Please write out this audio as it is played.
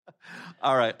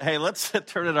All right. Hey, let's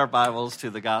turn in our Bibles to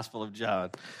the Gospel of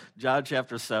John. John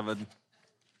chapter 7.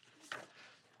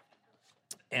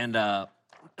 And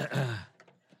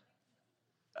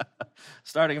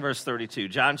starting in verse 32.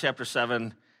 John chapter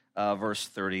 7, verse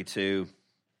 32.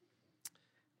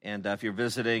 And if you're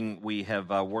visiting, we have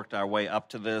worked our way up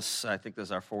to this. I think this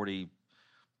is our 47th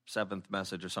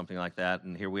message or something like that.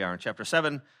 And here we are in chapter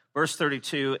 7, verse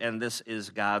 32, and this is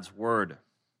God's word.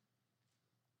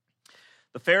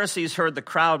 The Pharisees heard the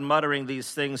crowd muttering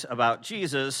these things about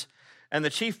Jesus, and the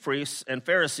chief priests and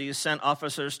Pharisees sent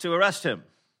officers to arrest him.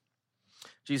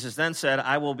 Jesus then said,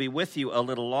 I will be with you a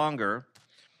little longer,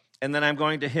 and then I'm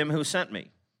going to him who sent me.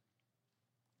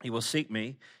 You will seek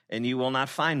me, and you will not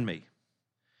find me.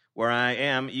 Where I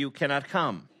am, you cannot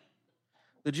come.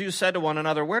 The Jews said to one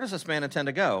another, where does this man intend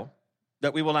to go,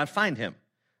 that we will not find him?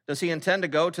 Does he intend to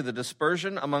go to the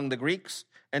dispersion among the Greeks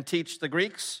and teach the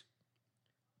Greeks?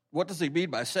 What does he mean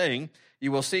by saying,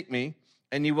 you will seek me,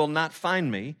 and you will not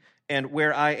find me, and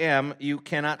where I am, you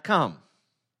cannot come?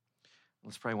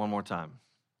 Let's pray one more time.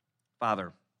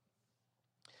 Father,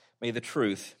 may the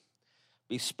truth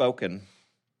be spoken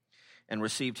and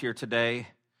received here today.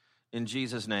 In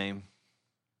Jesus' name,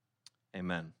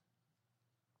 amen.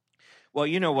 Well,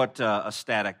 you know what a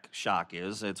static shock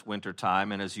is. It's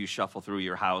wintertime, and as you shuffle through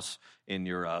your house in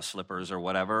your slippers or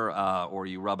whatever, or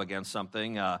you rub against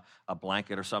something, a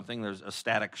blanket or something, there's a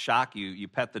static shock. You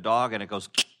pet the dog, and it goes,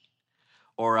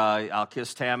 or I'll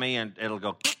kiss Tammy, and it'll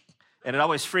go, and it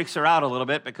always freaks her out a little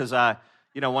bit because,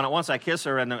 once I kiss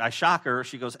her and I shock her,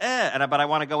 she goes, but I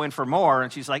want to go in for more,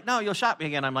 and she's like, no, you'll shock me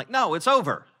again. I'm like, no, it's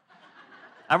over.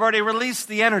 I've already released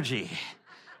the energy.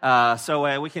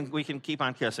 So we can keep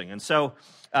on kissing. And so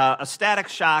a static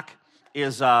shock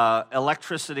is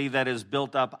electricity that is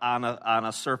built up on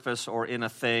a surface or in a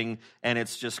thing, and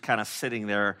it's just kind of sitting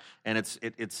there. And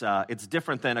it's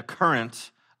different than a current.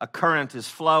 A current is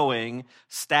flowing.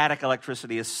 Static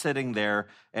electricity is sitting there,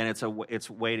 and it's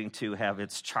waiting to have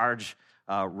its charge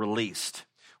released.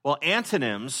 Well,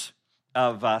 antonyms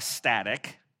of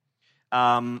static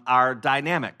are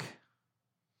dynamic,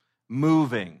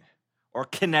 moving, or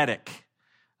kinetic,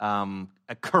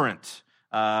 a current.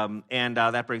 And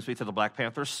that brings me to the Black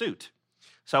Panther suit.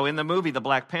 So in the movie, the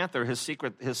Black Panther, his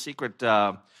secret thing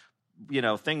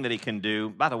that he can do,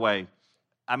 by the way,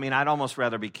 I mean, I'd almost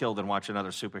rather be killed than watch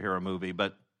another superhero movie,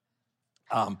 but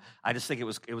I just think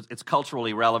it's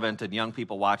culturally relevant, and young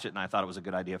people watch it, and I thought it was a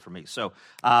good idea for me. So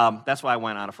that's why I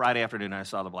went on a Friday afternoon and I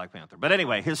saw the Black Panther. But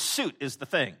anyway, his suit is the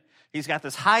thing. He's got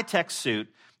this high-tech suit,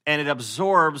 and it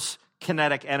absorbs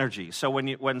kinetic energy. So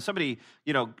when somebody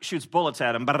shoots bullets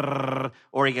at him,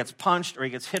 or he gets punched, or he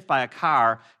gets hit by a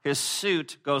car, his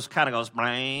suit goes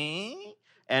and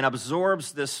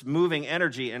absorbs this moving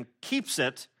energy and keeps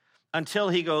it until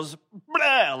he goes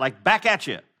like back at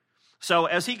you. So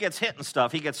as he gets hit and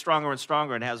stuff, he gets stronger and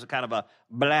stronger and has a kind of a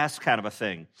blast kind of a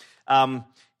thing.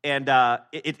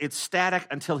 It's static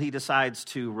until he decides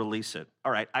to release it.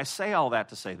 All right, I say all that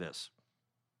to say this.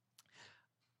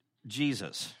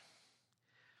 Jesus,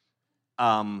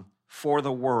 for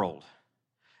the world,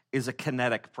 is a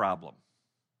kinetic problem.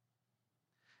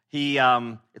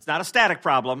 It's not a static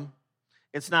problem.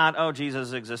 It's not,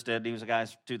 Jesus existed. He was a guy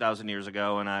 2,000 years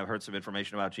ago, and I've heard some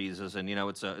information about Jesus, and,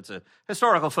 it's a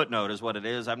historical footnote is what it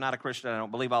is. I'm not a Christian. I don't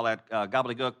believe all that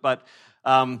gobbledygook, but,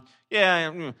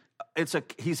 it's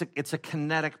a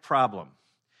kinetic problem.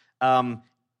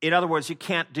 In other words, you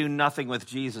can't do nothing with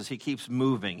Jesus. He keeps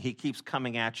moving. He keeps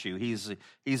coming at you.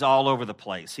 He's all over the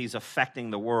place. He's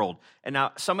affecting the world. And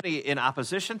now somebody in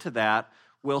opposition to that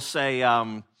will say,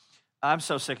 I'm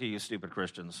so sick of you stupid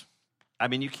Christians. I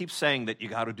mean, you keep saying that you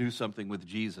got to do something with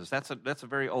Jesus. That's a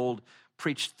very old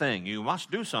preached thing. You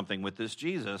must do something with this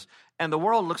Jesus. And the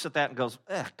world looks at that and goes,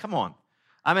 come on.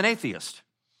 I'm an atheist.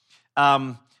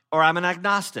 Or I'm an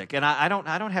agnostic, and I don't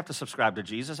have to subscribe to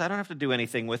Jesus. I don't have to do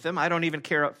anything with him. I don't even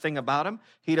care a thing about him.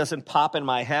 He doesn't pop in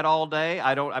my head all day.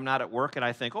 I'm not at work, and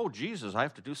I think, Jesus, I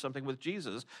have to do something with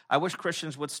Jesus. I wish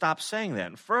Christians would stop saying that.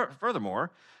 And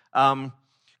furthermore,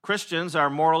 Christians are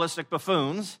moralistic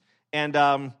buffoons,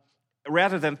 and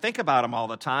rather than think about them all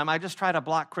the time, I just try to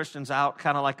block Christians out,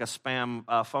 kind of like a spam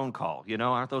phone call.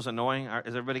 Aren't those annoying?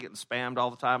 Is everybody getting spammed all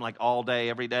the time, like all day,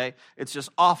 every day? It's just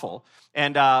awful.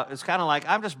 And it's kind of like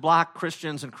I'm just block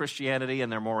Christians and Christianity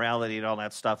and their morality and all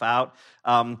that stuff out,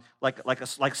 like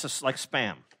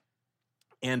spam.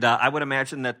 And I would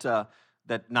imagine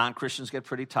that non-Christians get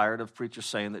pretty tired of preachers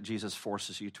saying that Jesus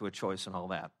forces you to a choice and all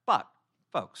that. But,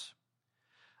 folks,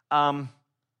 I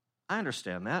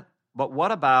understand that. But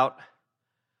what about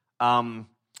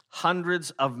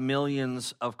hundreds of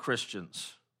millions of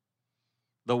Christians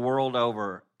the world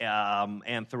over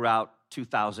and throughout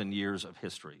 2,000 years of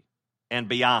history and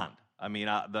beyond. I mean,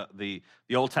 the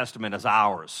Old Testament is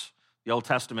ours. The Old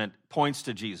Testament points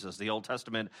to Jesus. The Old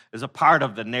Testament is a part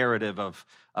of the narrative of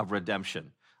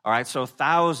redemption. All right, so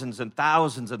thousands and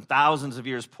thousands and thousands of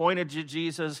years pointed to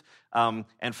Jesus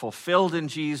and fulfilled in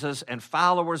Jesus and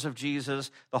followers of Jesus.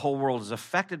 The whole world is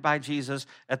affected by Jesus.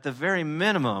 At the very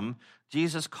minimum,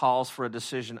 Jesus calls for a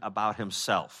decision about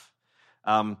himself.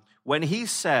 When he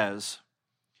says,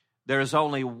 there is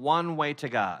only one way to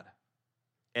God,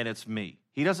 and it's me.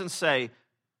 He doesn't say,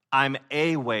 I'm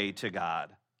a way to God.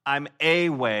 I'm a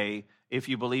way if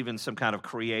you believe in some kind of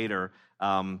creator.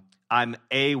 I'm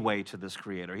a way to this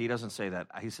creator. He doesn't say that.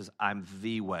 He says, I'm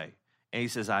the way. And he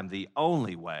says, I'm the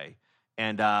only way.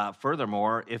 And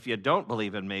furthermore, if you don't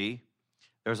believe in me,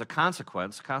 there's a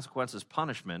consequence. Consequence is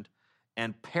punishment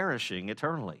and perishing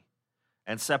eternally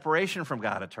and separation from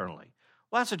God eternally.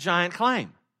 Well, that's a giant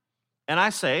claim. And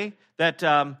I say that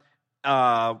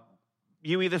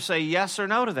you either say yes or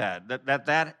no to that.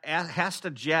 That has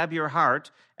to jab your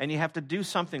heart, and you have to do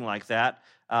something like that.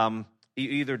 You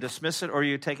either dismiss it or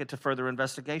you take it to further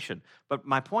investigation. But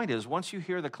my point is, once you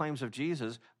hear the claims of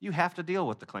Jesus, you have to deal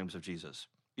with the claims of Jesus.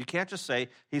 You can't just say,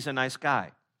 he's a nice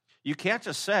guy. You can't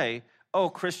just say, oh,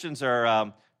 Christians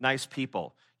are nice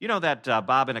people. You know that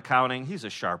Bob in accounting, he's a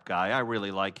sharp guy. I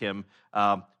really like him.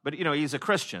 But, he's a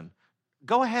Christian.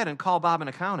 Go ahead and call Bob in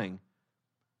accounting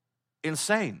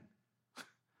insane.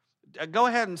 Go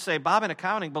ahead and say Bob in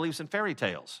accounting believes in fairy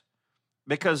tales,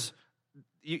 because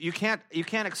you can't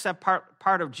accept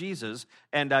part of Jesus,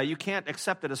 and you can't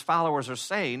accept that his followers are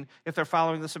sane if they're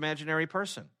following this imaginary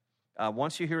person.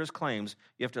 Once you hear his claims,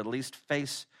 you have to at least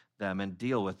face them and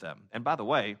deal with them. And by the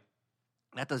way,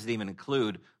 that doesn't even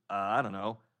include,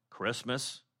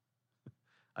 Christmas.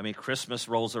 I mean, Christmas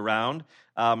rolls around.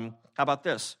 How about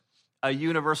this? A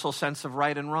universal sense of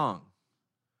right and wrong.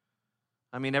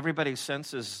 I mean, everybody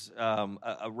senses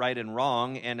a right and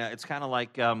wrong, and it's kind of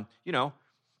like,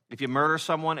 if you murder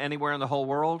someone anywhere in the whole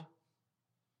world,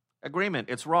 agreement,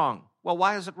 it's wrong. Well,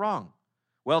 why is it wrong?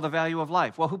 Well, the value of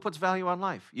life. Well, who puts value on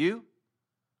life? You?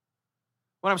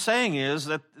 What I'm saying is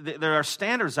that there are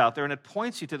standards out there, and it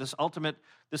points you to this ultimate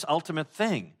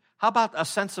thing. How about a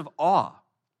sense of awe?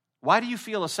 Why do you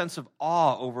feel a sense of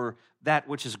awe over that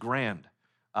which is grand?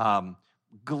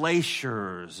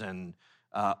 Glaciers and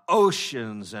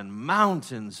oceans and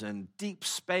mountains and deep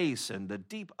space and the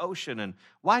deep ocean. And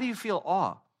why do you feel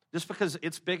awe? Just because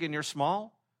it's big and you're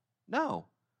small? No.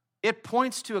 It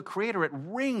points to a creator. It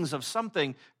rings of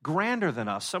something grander than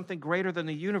us, something greater than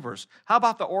the universe. How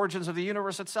about the origins of the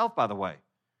universe itself, by the way?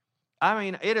 I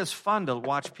mean, it is fun to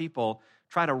watch people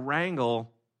try to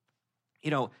wrangle,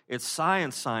 it's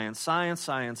science,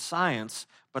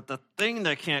 but the thing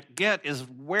they can't get is,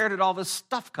 where did all this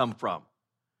stuff come from?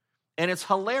 And it's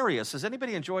hilarious. Does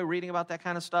anybody enjoy reading about that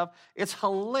kind of stuff? It's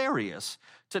hilarious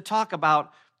to talk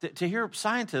about, to hear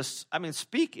scientists,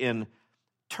 speak in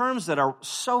terms that are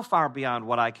so far beyond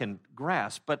what I can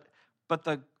grasp. But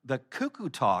the cuckoo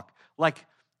talk, like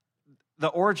the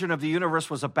origin of the universe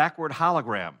was a backward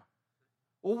hologram.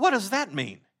 Well, what does that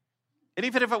mean? And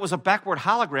even if it was a backward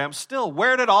hologram, still,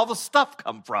 where did all the stuff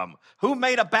come from? Who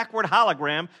made a backward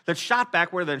hologram that shot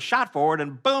backward, then shot forward,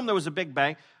 and boom, there was a big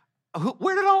bang?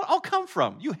 Where did it all come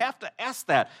from? You have to ask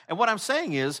that. And what I'm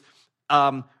saying is,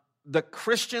 the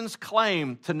Christians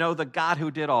claim to know the God who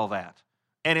did all that.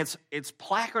 And it's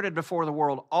placarded before the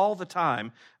world all the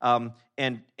time, and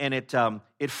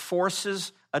it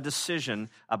forces a decision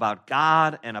about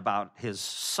God and about his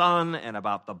Son and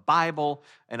about the Bible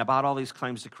and about all these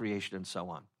claims to creation and so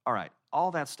on. All right,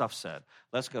 all that stuff said,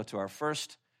 let's go to our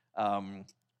first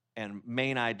and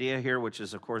main idea here, which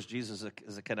is, of course, Jesus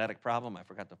is a kinetic problem. I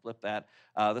forgot to flip that.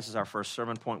 This is our first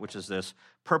sermon point, which is this: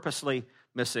 purposely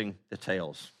missing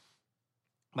details.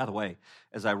 By the way,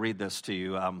 as I read this to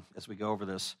you, as we go over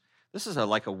this, this is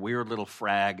like a weird little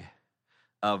frag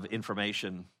of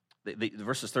information. The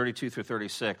verses 32 through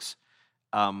 36,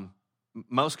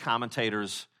 most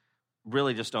commentators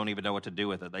really just don't even know what to do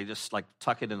with it. They just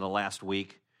tuck it in the last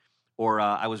week. Or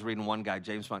I was reading one guy,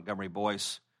 James Montgomery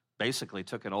Boyce, basically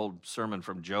took an old sermon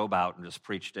from Job out and just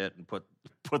preached it and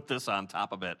put this on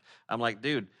top of it. I'm like,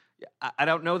 dude, I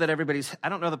don't know that I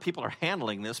don't know that people are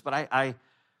handling this, but I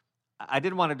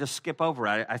didn't want to just skip over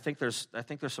it. I think there's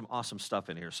some awesome stuff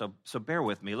in here. So bear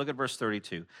with me. Look at verse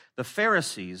 32. The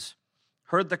Pharisees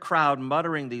heard the crowd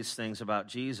muttering these things about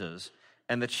Jesus,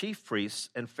 and the chief priests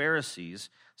and Pharisees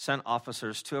sent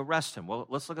officers to arrest him. Well,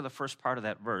 let's look at the first part of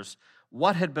that verse.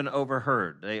 What had been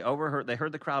overheard? They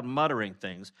heard the crowd muttering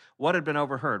things. What had been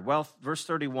overheard? Well, verse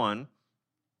 31,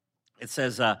 it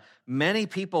says many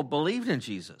people believed in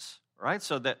Jesus, right?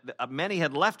 So that many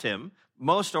had left him.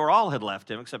 Most or all had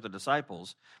left him, except the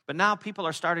disciples. But now people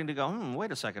are starting to go,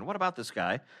 wait a second, what about this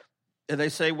guy? And they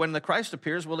say, when the Christ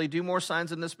appears, will he do more signs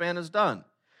than this man has done?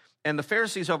 And the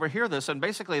Pharisees overhear this, and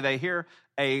basically they hear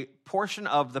a portion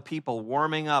of the people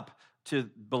warming up to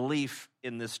belief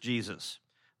in this Jesus.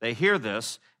 They hear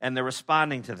this, and they're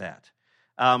responding to that.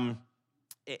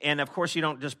 And of course, you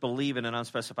don't just believe in an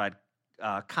unspecified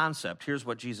concept. Here's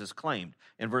what Jesus claimed.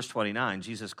 In verse 29,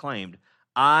 Jesus claimed,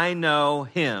 I know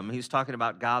him. He's talking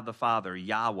about God the Father,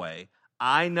 Yahweh.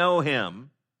 I know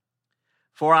him,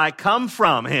 for I come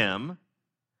from him,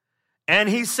 and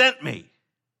he sent me.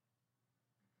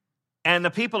 And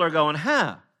the people are going,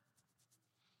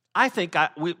 I think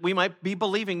we might be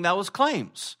believing those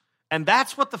claims. And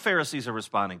that's what the Pharisees are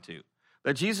responding to.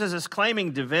 That Jesus is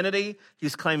claiming divinity,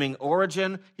 he's claiming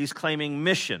origin, he's claiming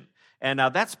mission. And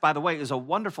that's, by the way, is a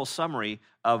wonderful summary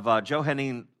of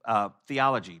Johannine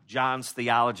theology, John's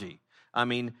theology. I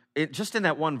mean, just in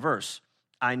that one verse,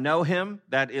 I know him,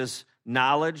 that is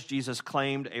knowledge. Jesus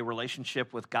claimed a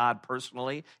relationship with God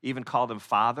personally, even called him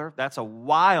Father. That's a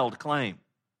wild claim.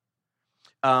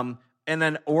 And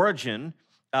then origin,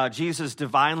 Jesus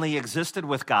divinely existed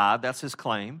with God. That's his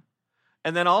claim.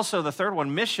 And then also the third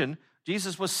one, mission,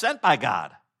 Jesus was sent by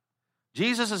God.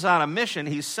 Jesus is on a mission.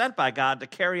 He's sent by God to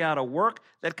carry out a work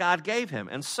that God gave him.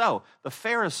 And so the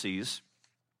Pharisees,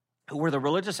 who were the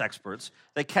religious experts,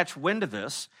 they catch wind of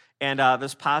this and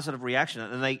this positive reaction,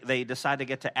 and they decide to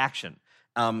get to action.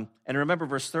 And remember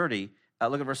verse 30.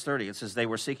 Look at verse 30. It says, they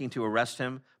were seeking to arrest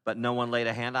him, but no one laid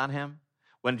a hand on him.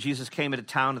 When Jesus came into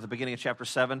town at the beginning of chapter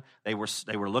 7, they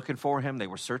were looking for him. They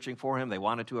were searching for him. They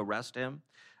wanted to arrest him.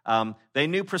 They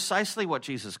knew precisely what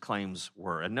Jesus' claims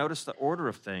were. And notice the order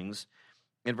of things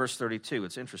in verse 32.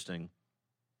 It's interesting.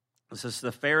 It says,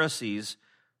 the Pharisees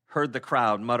heard the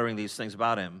crowd muttering these things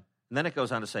about him. And then it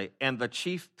goes on to say, and the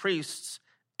chief priests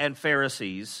and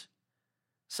Pharisees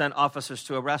sent officers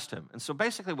to arrest him. And so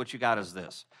basically what you got is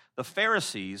this. The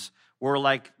Pharisees were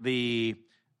like the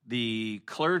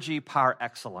clergy par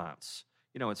excellence.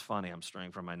 You know, it's funny, I'm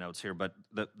straying from my notes here, but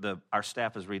our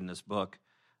staff is reading this book.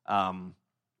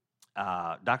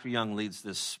 Dr. Young leads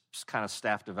this kind of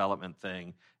staff development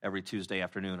thing every Tuesday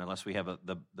afternoon, unless we have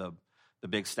the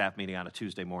big staff meeting on a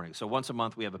Tuesday morning. So once a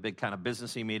month, we have a big kind of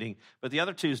businessy meeting. But the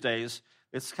other Tuesdays,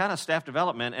 it's kind of staff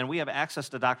development, and we have access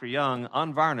to Dr. Young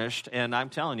unvarnished, and I'm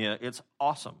telling you, it's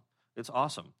awesome. It's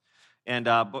awesome. And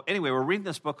but anyway, we're reading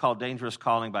this book called Dangerous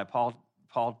Calling by Paul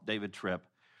David Tripp.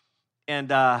 And,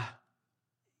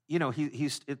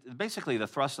 basically the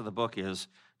thrust of the book is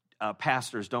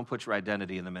pastors, don't put your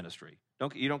identity in the ministry.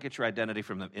 You don't get your identity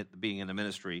from being in the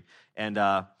ministry and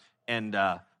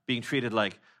being treated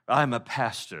like, I'm a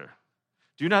pastor.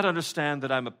 Do you not understand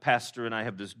that I'm a pastor and I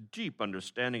have this deep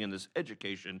understanding and this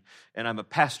education, and I'm a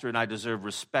pastor and I deserve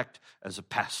respect as a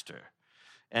pastor?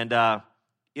 And,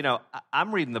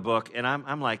 I'm reading the book and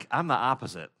I'm like, I'm the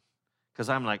opposite. Because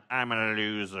I'm like, I'm a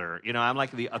loser. I'm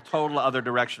like a total other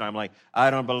direction. I'm like, I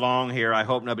don't belong here. I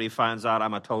hope nobody finds out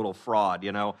I'm a total fraud,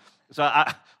 So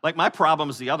my problem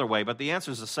is the other way, but the answer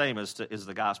is the same as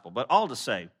the gospel. But all to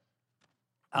say,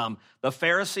 the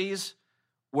Pharisees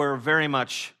were very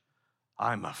much,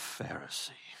 I'm a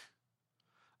Pharisee.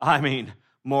 I mean,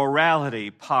 morality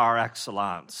par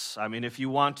excellence. I mean, if you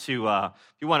want to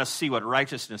see what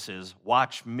righteousness is,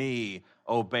 watch me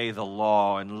obey the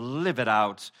law and live it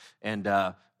out. And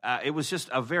it was just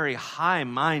a very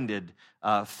high-minded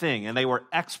thing. And they were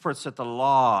experts at the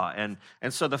law. And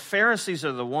so the Pharisees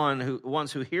are the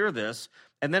ones who hear this.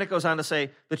 And then it goes on to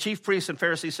say, the chief priests and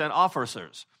Pharisees sent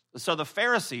officers. So the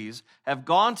Pharisees have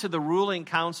gone to the ruling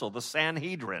council, the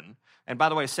Sanhedrin. And by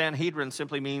the way, Sanhedrin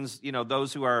simply means,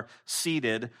 those who are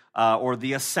seated or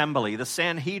the assembly. The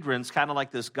Sanhedrin's kind of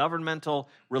like this governmental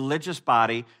religious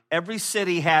body. Every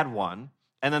city had one.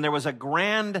 And then there was a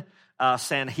grand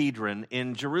Sanhedrin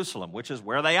in Jerusalem, which is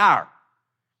where they are.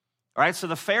 All right, so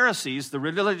the Pharisees, the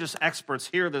religious experts,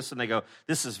 hear this and they go,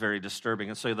 this is very disturbing.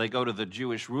 And so they go to the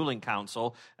Jewish ruling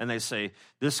council and they say,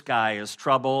 this guy is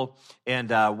trouble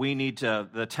and we need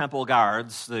the temple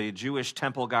guards, the Jewish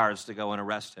temple guards, to go and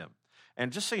arrest him.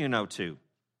 And just so you know, too,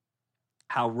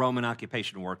 how Roman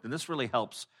occupation worked, and this really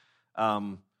helps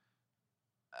us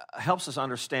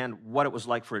understand what it was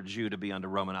like for a Jew to be under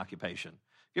Roman occupation.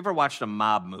 Have you ever watched a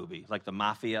mob movie, like the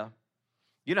Mafia?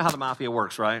 You know how the Mafia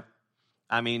works, right?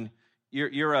 I mean,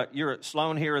 you're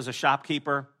Sloan here is a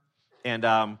shopkeeper,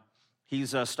 and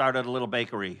he's started a little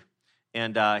bakery,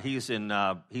 and he's in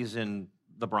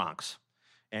the Bronx,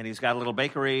 and he's got a little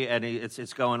bakery, and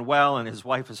it's going well, and his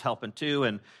wife is helping too,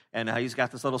 and he's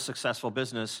got this little successful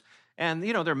business, And,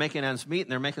 they're making ends meet,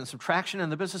 and they're making some traction,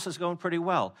 and the business is going pretty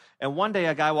well. And one day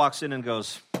a guy walks in and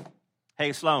goes,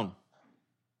 "Hey, Sloan,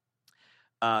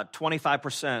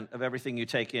 25% of everything you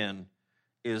take in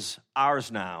is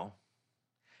ours now,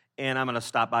 and I'm going to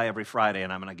stop by every Friday,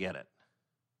 and I'm going to get it."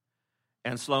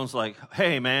 And Sloan's like,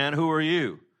 "Hey, man, who are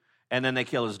you?" And then they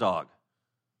kill his dog.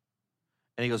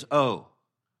 And he goes, "Oh,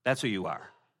 that's who you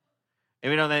are."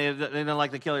 And they don't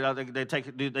like to kill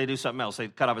it. They do something else. They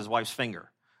cut off his wife's finger.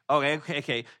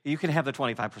 Okay, you can have the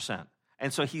 25%.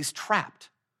 And so he's trapped.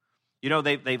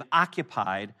 They've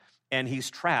occupied, and he's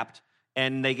trapped,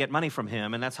 and they get money from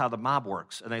him, and that's how the mob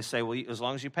works. And they say, "Well, as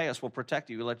long as you pay us, we'll protect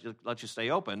you. We'll let you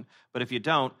stay open. But if you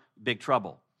don't, big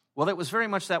trouble." Well, it was very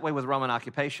much that way with Roman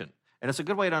occupation. And it's a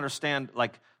good way to understand,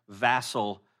 like,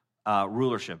 vassal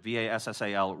rulership,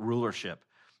 vassal rulership.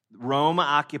 Rome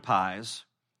occupies,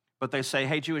 but they say,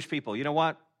 "Hey, Jewish people, you know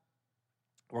what?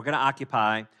 We're going to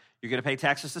occupy. You're going to pay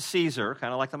taxes to Caesar,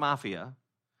 kind of like the mafia.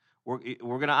 We're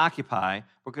going to occupy.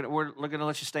 We're going to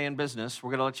let you stay in business.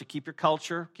 We're going to let you keep your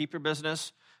culture, keep your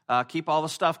business, keep all the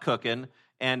stuff cooking,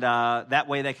 and that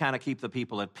way they kind of keep the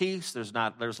people at peace. There's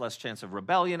less chance of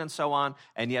rebellion and so on,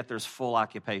 and yet there's full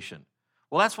occupation."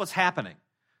 Well, that's what's happening.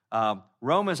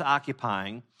 Rome is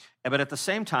occupying, but at the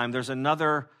same time, there's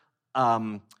another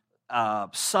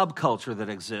subculture that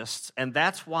exists, and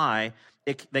that's why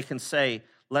they can say,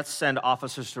 "Let's send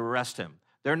officers to arrest him."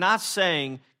 They're not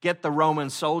saying, "Get the Roman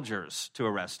soldiers to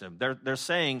arrest him." They're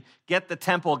saying, "Get the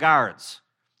temple guards.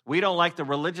 We don't like the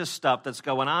religious stuff that's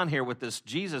going on here with this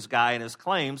Jesus guy and his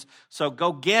claims, so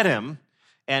go get him,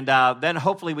 and then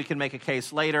hopefully we can make a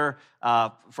case later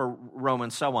for Rome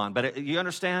and so on." But you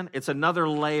understand? It's another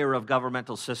layer of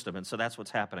governmental system, and so that's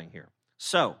what's happening here.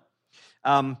 So,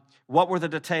 what were the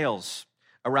details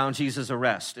around Jesus'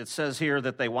 arrest? It says here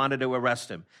that they wanted to arrest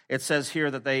him. It says here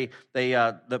that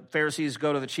the Pharisees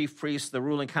go to the chief priests, the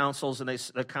ruling councils, and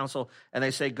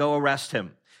they say, "Go arrest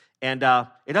him." And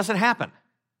it doesn't happen.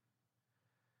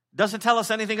 Doesn't tell us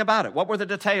anything about it. What were the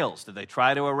details? Did they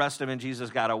try to arrest him and Jesus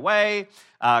got away?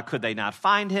 Could they not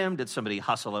find him? Did somebody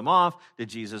hustle him off?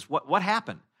 What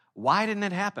happened? Why didn't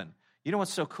it happen? You know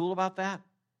what's so cool about that?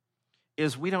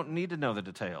 Is we don't need to know the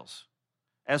details.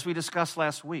 As we discussed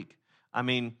last week,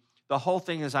 the whole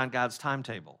thing is on God's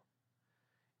timetable.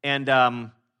 And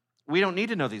we don't need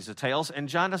to know these details, and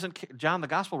John, the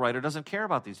gospel writer, doesn't care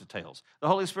about these details. The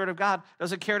Holy Spirit of God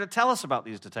doesn't care to tell us about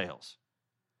these details.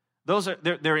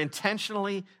 They're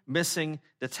intentionally missing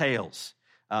details.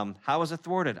 How is it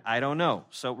thwarted? I don't know.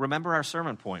 So remember our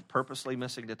sermon point, purposely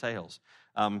missing details.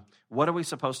 What are we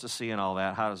supposed to see in all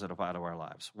that? How does it apply to our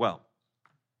lives? Well,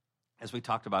 as we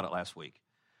talked about it last week,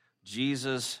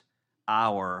 Jesus'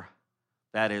 hour,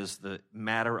 that is the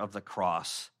matter of the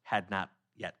cross, had not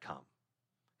yet come.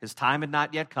 His time had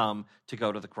not yet come to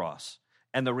go to the cross.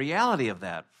 And the reality of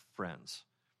that, friends,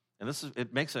 and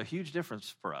it makes a huge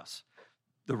difference for us.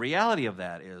 The reality of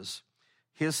that is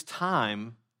his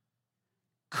time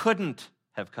couldn't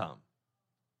have come.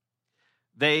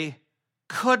 They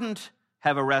couldn't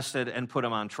have arrested and put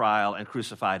him on trial and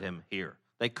crucified him here.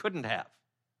 They couldn't have.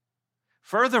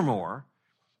 Furthermore,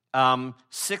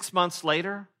 6 months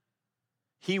later,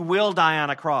 he will die on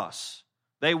a cross.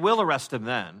 They will arrest him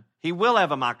then. He will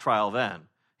have a mock trial then.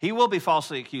 He will be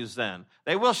falsely accused then.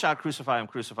 They will shout, crucify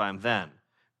him then.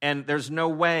 And there's no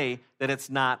way that it's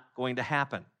not going to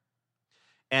happen.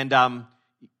 And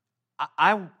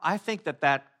I think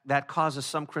that causes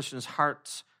some Christians'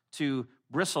 hearts to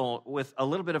bristle with a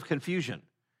little bit of confusion.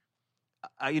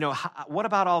 What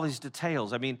about all these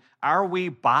details? Are we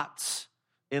bots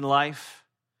in life?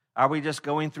 Are we just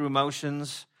going through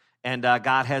motions and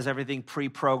God has everything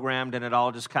pre-programmed and it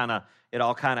all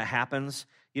kind of happens?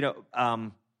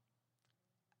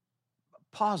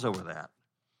 Pause over that.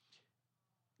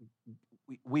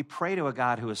 We pray to a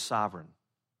God who is sovereign.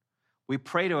 We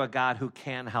pray to a God who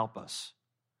can help us,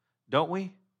 don't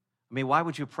we? Why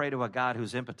would you pray to a God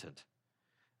who's impotent?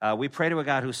 We pray to a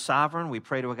God who's sovereign. We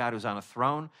pray to a God who's on a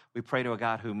throne. We pray to a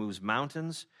God who moves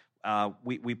mountains.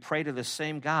 We pray to the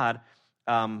same God,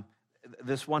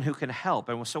 this one who can help.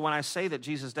 And so when I say that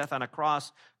Jesus' death on a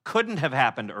cross couldn't have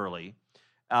happened early,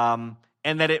 and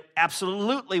that it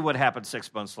absolutely would happen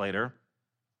 6 months later,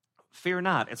 fear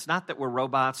not. It's not that we're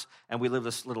robots and we live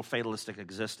this little fatalistic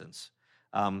existence.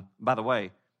 By the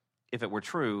way, if it were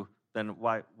true, then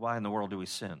why in the world do we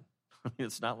sin?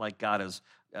 It's not like God is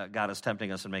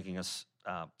tempting us and making us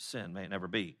sin. May it never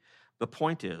be. The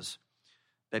point is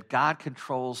that God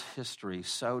controls history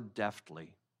so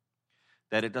deftly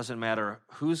that it doesn't matter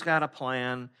who's got a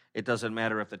plan, it doesn't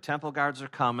matter if the temple guards are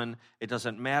coming, it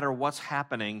doesn't matter what's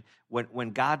happening.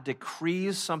 When God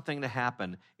decrees something to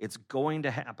happen, it's going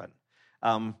to happen.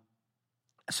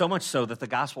 So much so that the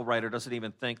gospel writer doesn't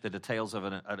even think the details of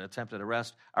an attempted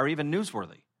arrest are even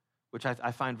newsworthy, which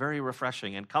I find very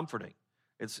refreshing and comforting.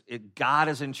 God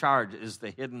is in charge is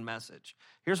the hidden message.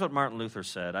 Here's what Martin Luther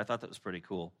said. I thought that was pretty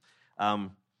cool.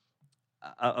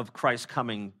 Of Christ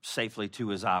coming safely to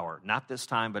his hour. Not this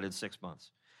time, but in 6 months.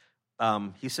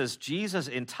 He says, Jesus'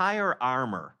 entire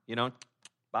armor,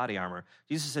 body armor,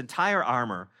 Jesus' entire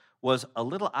armor was a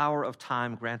little hour of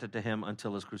time granted to him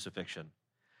until his crucifixion.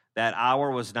 That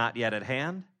hour was not yet at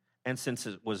hand, and since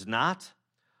it was not,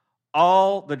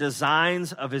 all the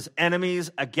designs of his enemies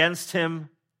against him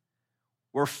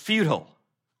were futile.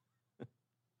 Do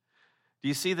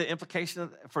you see the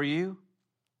implication for you?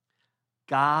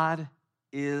 God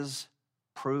is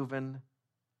proven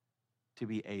to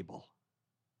be able.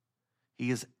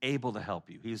 He is able to help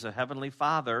you. He's a heavenly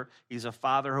Father. He's a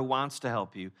Father who wants to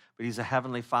help you, but he's a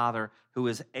heavenly Father who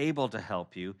is able to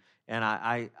help you. And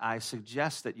I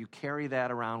suggest that you carry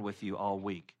that around with you all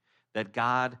week, that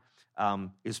God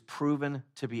is proven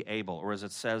to be able, or as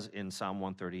it says in Psalm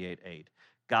 138:8,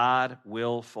 God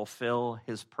will fulfill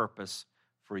his purpose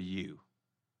for you.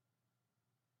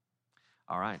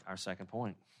 All right, our second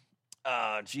point.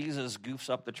 Jesus goofs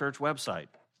up the church website.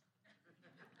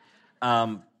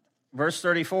 Verse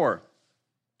 34,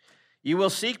 you will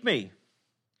seek me,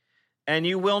 and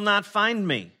you will not find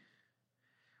me.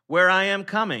 Where I am,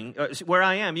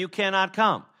 you cannot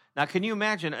come. Now, can you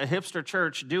imagine a hipster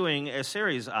church doing a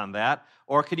series on that?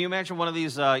 Or can you imagine one of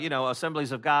these,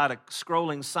 Assemblies of God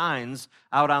scrolling signs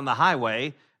out on the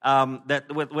highway that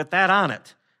with that on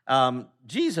it?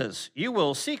 Jesus, you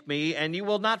will seek me and you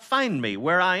will not find me.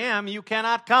 Where I am, you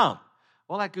cannot come.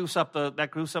 Well, that goofs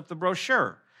up the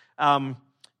brochure.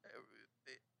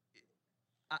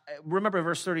 Remember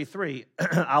verse 33,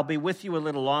 I'll be with you a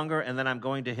little longer, and then I'm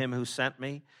going to him who sent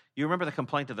me. You remember the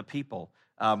complaint of the people.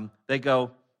 They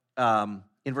go,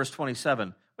 in verse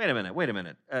 27, wait a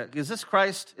minute. Is this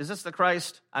Christ? Is this the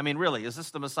Christ? I mean, really, is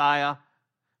this the Messiah?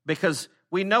 Because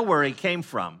we know where he came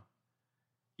from.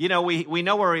 We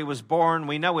know where he was born.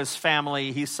 We know his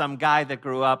family. He's some guy that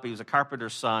grew up. He was a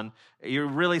carpenter's son. You're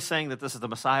really saying that this is the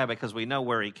Messiah because we know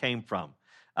where he came from.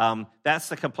 That's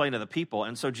the complaint of the people.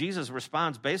 And so Jesus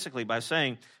responds basically by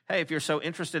saying, hey, if you're so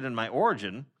interested in my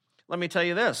origin, let me tell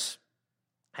you this.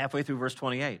 Halfway through verse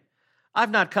 28, I've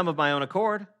not come of my own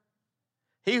accord.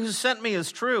 He who sent me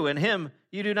is true, and him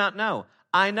you do not know.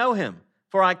 I know him,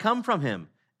 for I come from him,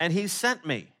 and he sent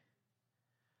me.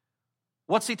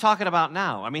 What's he talking about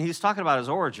now? I mean, he's talking about his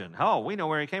origin. Oh, we know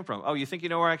where he came from. Oh, you think you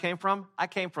know where I came from? I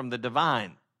came from the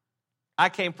divine. I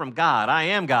came from God. I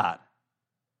am God.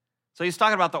 So he's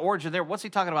talking about the origin there. What's he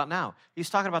talking about now? He's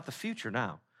talking about the future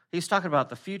now. He's talking about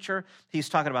the future. He's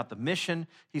talking about the mission.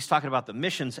 He's talking about the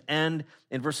mission's end.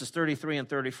 In verses 33 and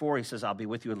 34, he says, I'll be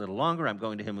with you a little longer. I'm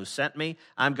going to him who sent me.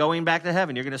 I'm going back to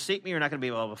heaven. You're going to seek me. You're not going to be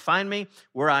able to find me.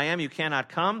 Where I am, you cannot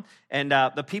come. And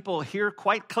the people hear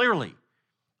quite clearly.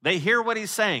 They hear what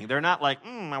he's saying. They're not like,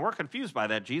 we're confused by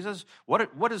that, Jesus.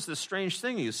 What is this strange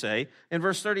thing you say? In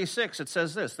verse 36, it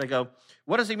says this. They go,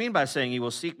 what does he mean by saying you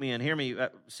will seek me and hear me,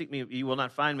 seek me, you will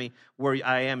not find me, where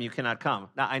I am, you cannot come?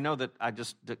 Now, I know that I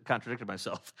just contradicted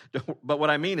myself, but what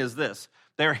I mean is this.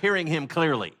 They're hearing him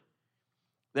clearly.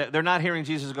 They're not hearing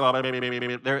Jesus go,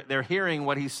 they're hearing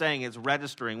what he's saying. It's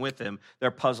registering with him. They're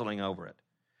puzzling over it.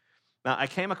 Now, I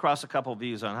came across a couple of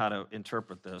views on how to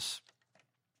interpret this.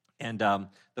 And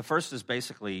the first is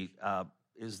basically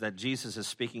is that Jesus is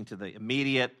speaking to the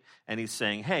immediate, and he's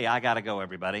saying, hey, I got to go,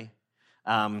 everybody.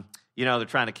 They're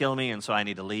trying to kill me, and so I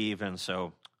need to leave, and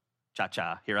so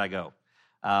cha-cha, here I go.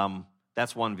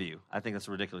 That's one view. I think that's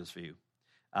a ridiculous view.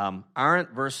 Aren't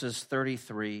verses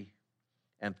 33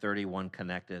 and 31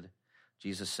 connected?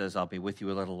 Jesus says, I'll be with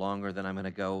you a little longer, then I'm going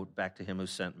to go back to him who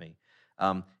sent me.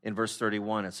 In verse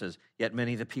 31, it says, yet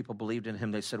many of the people believed in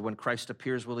him. They said, when Christ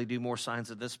appears, will he do more signs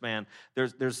than this man?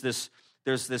 There's this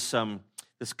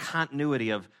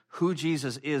continuity of who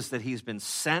Jesus is, that he's been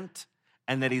sent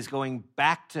and that he's going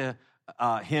back to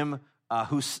him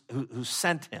who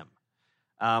sent him.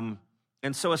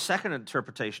 And so a second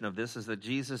interpretation of this is that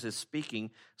Jesus is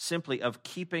speaking simply of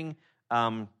keeping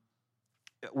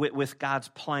with God's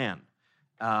plan.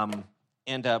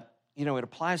 It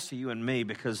applies to you and me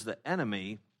because the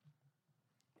enemy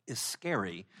is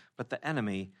scary, but the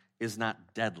enemy is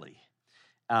not deadly.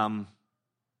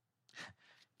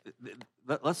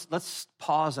 Let's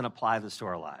pause and apply this to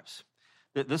our lives.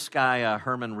 This guy,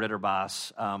 Herman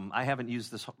Ritterboss, I haven't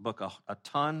used this book a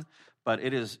ton, but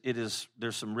there's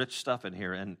some rich stuff in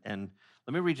here. And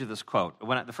let me read you this quote.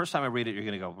 The first time I read it, you're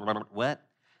going to go, what?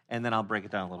 And then I'll break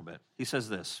it down a little bit. He says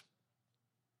this: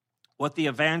 what the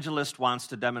evangelist wants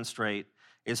to demonstrate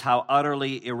is how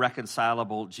utterly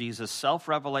irreconcilable Jesus'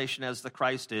 self-revelation as the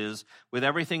Christ is with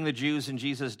everything the Jews in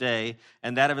Jesus' day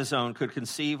and that of his own could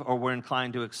conceive or were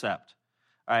inclined to accept.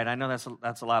 All right, I know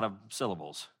that's a lot of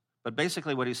syllables, but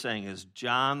basically what he's saying is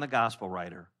John, the gospel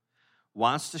writer,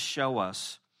 wants to show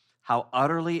us how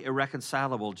utterly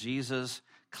irreconcilable Jesus'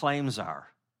 claims are.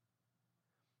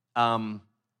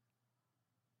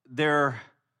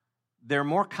 They're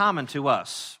more common to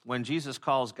us. When Jesus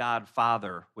calls God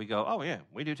Father, we go, oh yeah,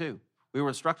 we do too. We were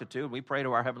instructed to, and we pray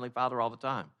to our Heavenly Father all the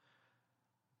time.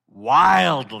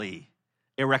 Wildly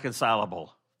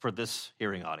irreconcilable for this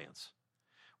hearing audience.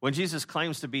 When Jesus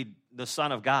claims to be the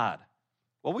Son of God,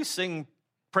 well, we sing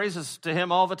praises to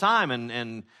him all the time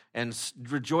and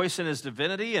rejoice in his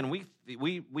divinity, and we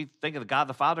think of God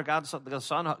the Father, God the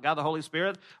Son, God the Holy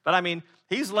Spirit. But I mean,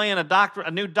 he's laying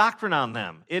a new doctrine on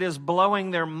them. It is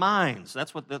blowing their minds.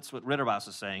 That's what Ritterboss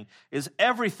is saying, is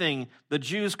everything the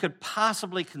Jews could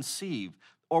possibly conceive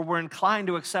or were inclined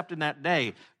to accept in that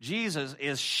day, Jesus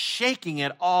is shaking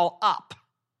it all up.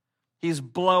 He's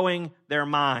blowing their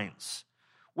minds.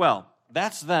 Well,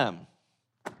 that's them.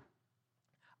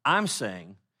 I'm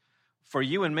saying, for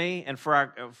you and me, and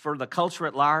for the culture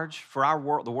at large, for our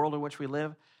world, the world in which we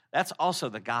live, that's also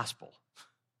the gospel.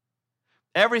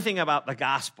 Everything about the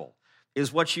gospel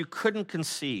is what you couldn't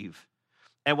conceive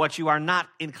and what you are not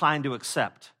inclined to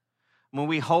accept. When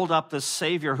we hold up this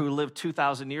Savior who lived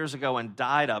 2,000 years ago and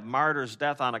died a martyr's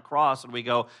death on a cross, and we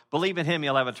go, believe in him,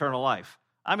 you'll have eternal life.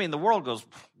 I mean, the world goes,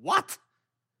 what?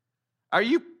 Are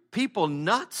you people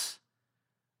nuts?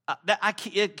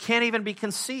 It can't even be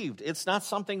conceived. It's not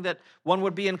something that one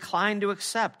would be inclined to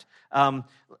accept. And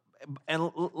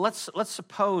let's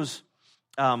suppose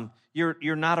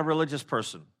you're not a religious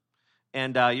person,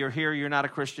 and you're here. You're not a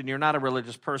Christian. You're not a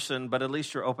religious person, but at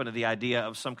least you're open to the idea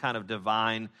of some kind of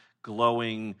divine,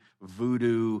 glowing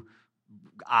voodoo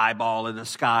eyeball in the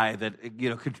sky that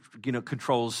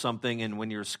controls something. And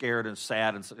when you're scared and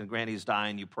sad and Granny's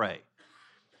dying, you pray.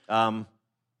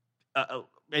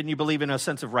 And you believe in a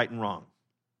sense of right and wrong.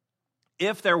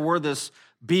 If there were this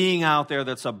being out there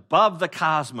that's above the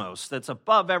cosmos, that's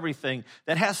above everything,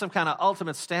 that has some kind of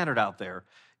ultimate standard out there,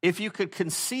 if you could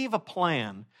conceive a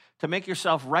plan to make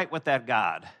yourself right with that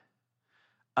God,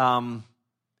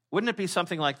 wouldn't it be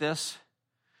something like this?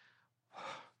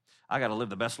 I got to live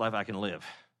the best life I can live.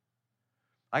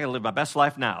 I got to live my best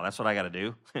life now. That's what I got to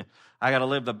do. I got to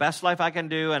live the best life I can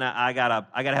do, and I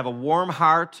got to have a warm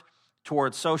heart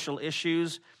towards social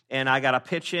issues, and I got to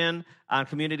pitch in on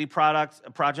community projects,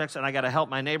 and I got to help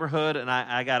my neighborhood, and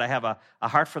I got to have a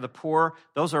heart for the poor.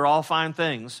 Those are all fine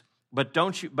things, but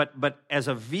but as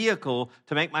a vehicle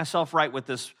to make myself right with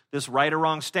this right or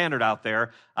wrong standard out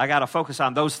there, I got to focus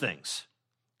on those things.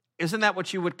 Isn't that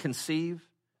what you would conceive?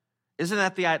 Isn't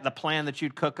that the plan that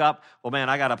you'd cook up? Well, man,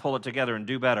 I got to pull it together and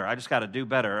do better. I just got to do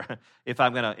better if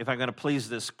I'm gonna please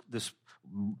this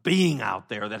being out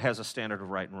there that has a standard of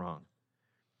right and wrong.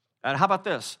 And how about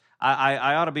this?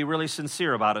 I ought to be really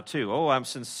sincere about it too. Oh, I'm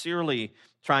sincerely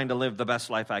trying to live the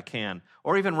best life I can.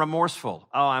 Or even remorseful.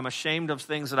 Oh, I'm ashamed of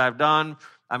things that I've done.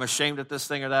 I'm ashamed of this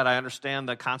thing or that. I understand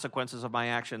the consequences of my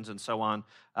actions and so on.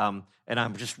 And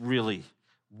I'm just really,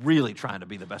 really trying to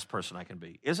be the best person I can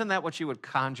be. Isn't that what you would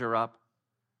conjure up?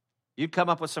 You'd come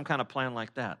up with some kind of plan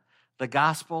like that. The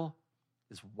gospel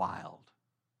is wild.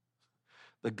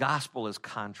 The gospel is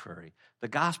contrary. The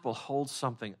gospel holds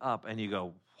something up and you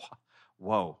go,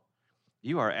 whoa,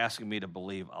 you are asking me to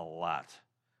believe a lot.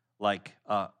 Like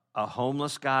a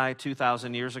homeless guy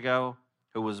 2,000 years ago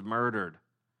who was murdered.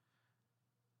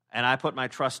 And I put my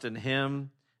trust in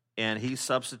him, and he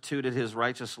substituted his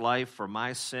righteous life for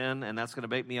my sin, and that's going to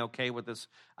make me okay with this.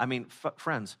 I mean,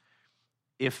 friends,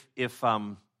 if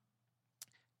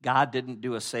God didn't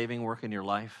do a saving work in your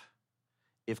life,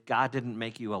 if God didn't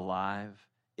make you alive,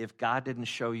 if God didn't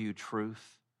show you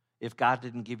truth, if God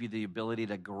didn't give you the ability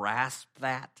to grasp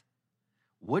that,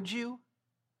 would you?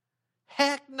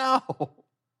 Heck no.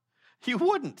 You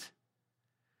wouldn't.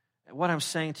 And what I'm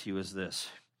saying to you is this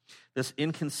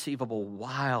inconceivable,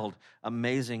 wild,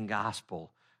 amazing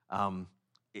gospel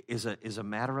is a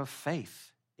matter of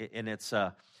faith. And it's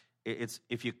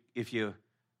if you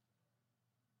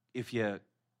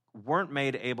weren't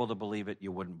made able to believe it,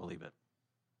 you wouldn't believe it.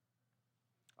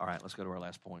 All right, let's go to our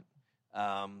last point.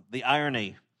 The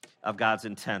irony of God's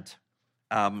intent.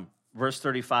 Verse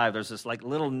 35, there's this like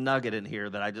little nugget in here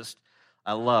that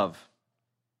I love.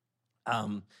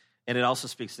 And it also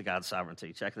speaks to God's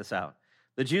sovereignty. Check this out.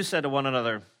 The Jews said to one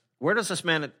another, "Where does this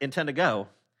man intend to go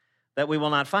that we will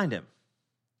not find him?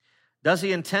 Does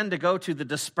he intend to go to the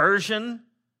dispersion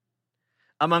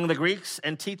among the Greeks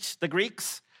and teach the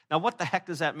Greeks?" Now, what the heck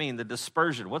does that mean, the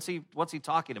dispersion? What's he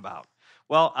talking about?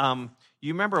 Well,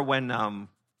 you remember when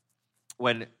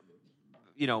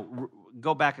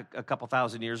go back a couple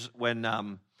thousand years when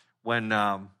not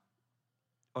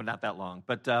that long,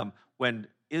 but when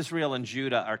Israel and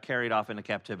Judah are carried off into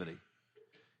captivity.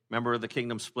 Remember, the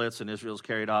kingdom splits and Israel's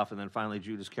carried off, and then finally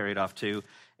Judah's carried off too.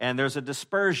 And there's a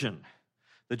dispersion.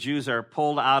 The Jews are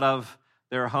pulled out of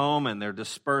their home and they're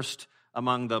dispersed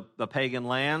among the pagan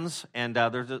lands, and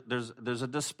there's a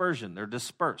dispersion. They're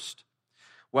dispersed.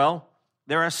 Well,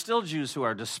 there are still Jews who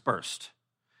are dispersed.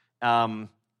 There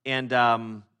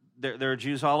are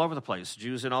Jews all over the place,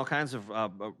 Jews in all kinds of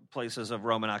places of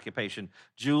Roman occupation,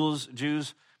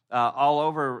 Jews all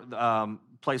over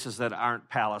places that aren't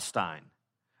Palestine.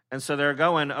 And so they're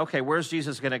going, okay, where's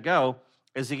Jesus going to go?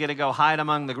 Is he going to go hide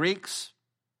among the Greeks?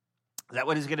 Is that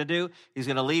what he's going to do? He's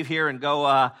going to leave here and go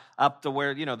up to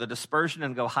where, the dispersion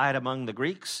and go hide among the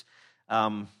Greeks?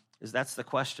 That's the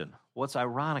question. What's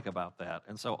ironic about that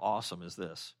and so awesome is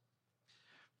this.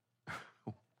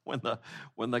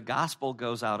 When the gospel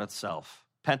goes out itself,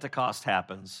 Pentecost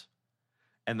happens,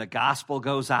 and the gospel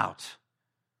goes out,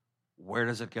 where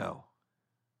does it go?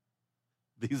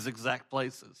 These exact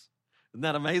places. Isn't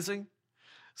that amazing?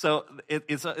 So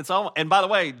it's all, and by the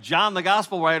way, John the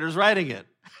gospel writer is writing it,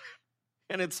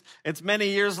 and it's many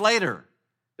years later.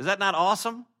 Is that not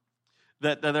awesome?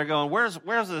 That they're going, where's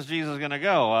this Jesus going to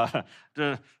go?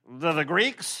 To the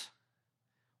Greeks?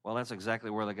 Well, that's exactly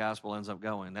where the gospel ends up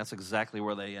going. That's exactly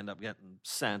where they end up getting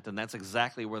sent, and that's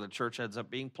exactly where the church ends up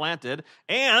being planted.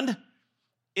 And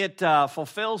it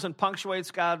fulfills and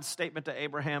punctuates God's statement to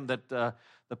Abraham that the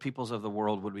peoples of the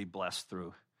world would be blessed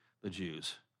through the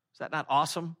Jews. Is that not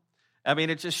awesome? I mean,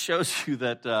 it just shows you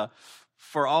that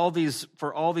for all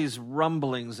these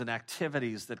rumblings and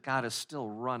activities that God is still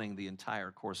running the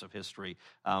entire course of history.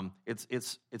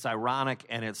 It's ironic,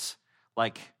 and it's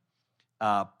like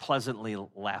pleasantly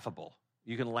laughable.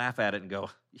 You can laugh at it and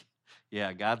go,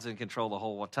 yeah, God's in control the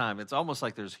whole time. It's almost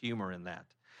like there's humor in that.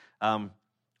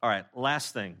 All right,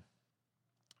 last thing,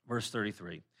 verse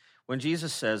 33. When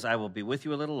Jesus says, "I will be with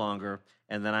you a little longer,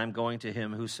 and then I'm going to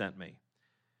him who sent me."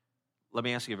 Let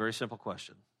me ask you a very simple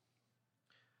question.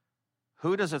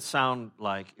 Who does it sound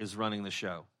like is running the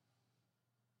show?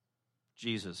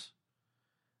 Jesus.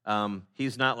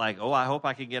 He's not like, "Oh, I hope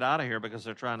I can get out of here because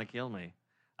they're trying to kill me.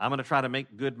 I'm going to try to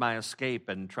make good my escape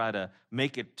and try to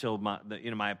make it till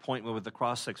my appointment with the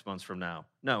cross 6 months from now."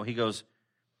 No, he knows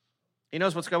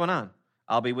what's going on.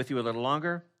 "I'll be with you a little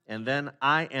longer, and then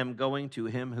I am going to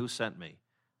him who sent me."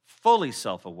 Fully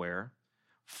self-aware,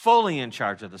 fully in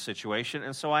charge of the situation.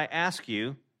 And so I ask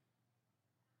you,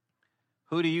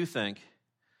 who do you think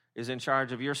is in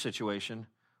charge of your situation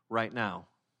right now?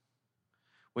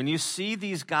 When you see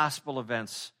these gospel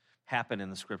events happen in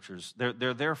the scriptures,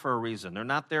 they're there for a reason. They're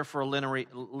not there for a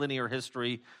linear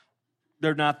history.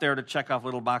 They're not there to check off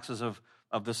little boxes of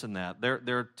this and that.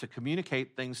 They're to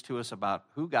communicate things to us about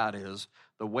who God is,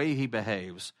 the way he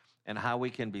behaves, and how we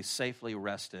can be safely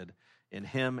rested in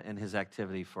him and his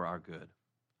activity for our good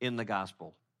in the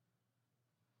gospel.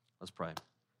 Let's pray.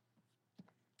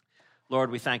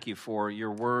 Lord, we thank you for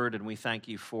your word, and we thank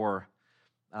you for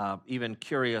even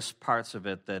curious parts of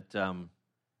it that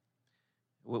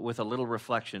with a little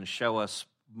reflection show us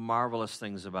marvelous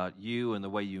things about you and the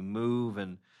way you move,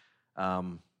 and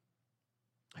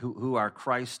who our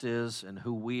Christ is and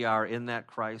who we are in that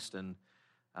Christ, and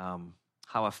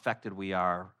how affected we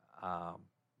are,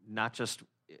 not just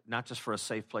for a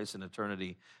safe place in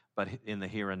eternity, but in the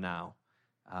here and now.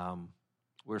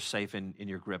 We're safe in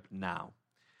your grip now.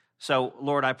 So,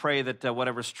 Lord, I pray that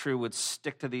whatever's true would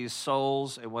stick to these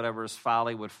souls, and whatever's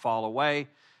folly would fall away.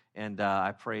 And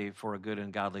I pray for a good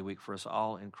and godly week for us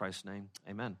all. In Christ's name,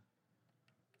 amen.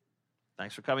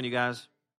 Thanks for coming, you guys.